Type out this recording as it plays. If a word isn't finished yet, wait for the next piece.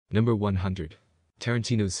Number 100.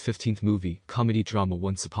 Tarantino's 15th movie, comedy drama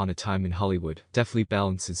Once Upon a Time in Hollywood, deftly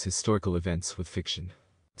balances historical events with fiction.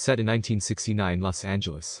 Set in 1969 Los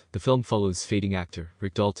Angeles, the film follows fading actor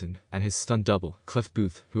Rick Dalton and his stunt double, Cliff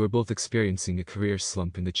Booth, who are both experiencing a career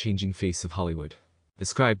slump in the changing face of Hollywood.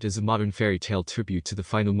 Described as a modern fairy tale tribute to the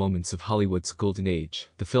final moments of Hollywood's golden age,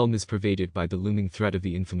 the film is pervaded by the looming threat of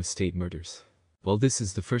the infamous state murders. While this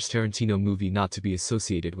is the first Tarantino movie not to be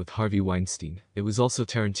associated with Harvey Weinstein, it was also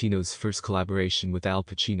Tarantino's first collaboration with Al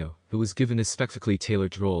Pacino, who was given a spectacularly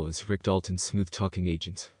tailored role as Rick Dalton's smooth-talking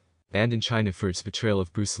agent. Banned in China for its portrayal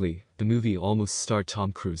of Bruce Lee, the movie almost starred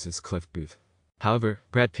Tom Cruise as Cliff Booth. However,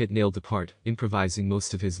 Brad Pitt nailed the part, improvising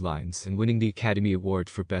most of his lines and winning the Academy Award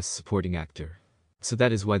for Best Supporting Actor. So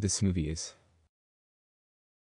that is why this movie is